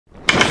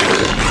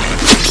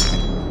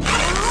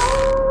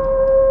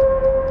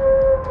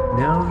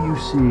now you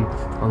see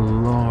a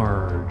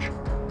large,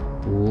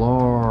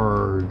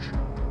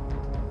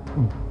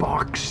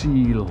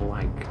 boxy,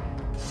 like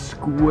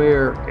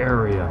square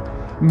area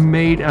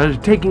made,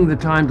 taking the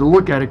time to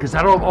look at it, because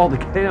out of all the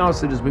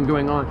chaos that has been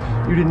going on,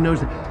 you didn't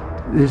notice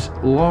this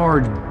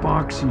large,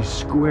 boxy,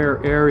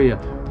 square area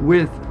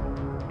with,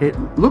 it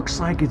looks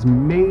like it's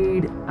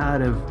made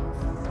out of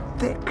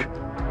thick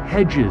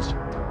hedges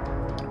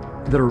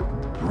that are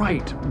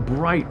bright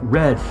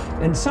red.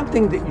 And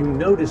something that you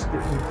notice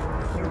that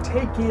you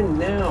take in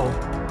now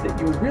that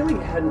you really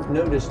hadn't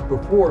noticed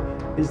before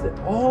is that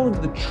all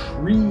of the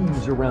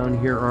trees around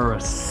here are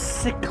a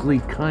sickly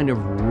kind of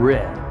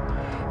red.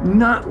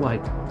 Not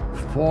like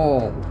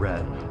fall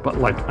red, but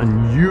like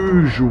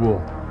unusual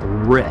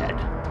red,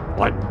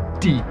 like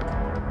deep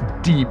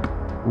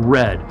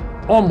red,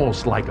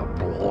 almost like a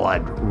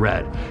blood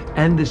red.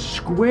 And the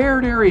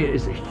squared area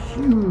is a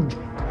huge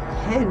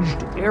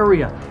hedged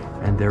area,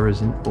 and there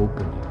is an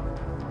opening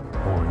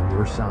on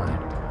your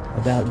side,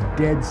 about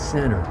dead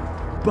center.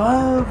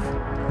 Above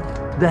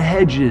the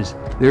hedges,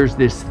 there's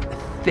this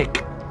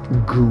thick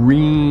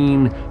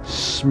green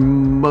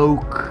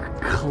smoke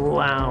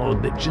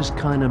cloud that just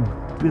kind of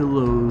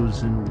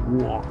billows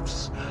and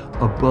wafts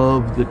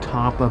above the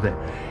top of it.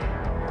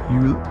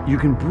 You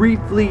can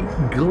briefly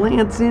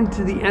glance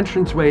into the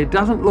entranceway. It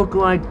doesn't look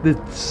like the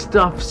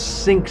stuff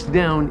sinks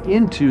down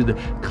into, the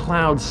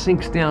cloud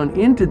sinks down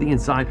into the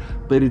inside,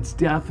 but it's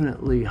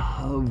definitely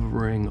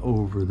hovering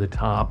over the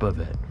top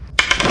of it.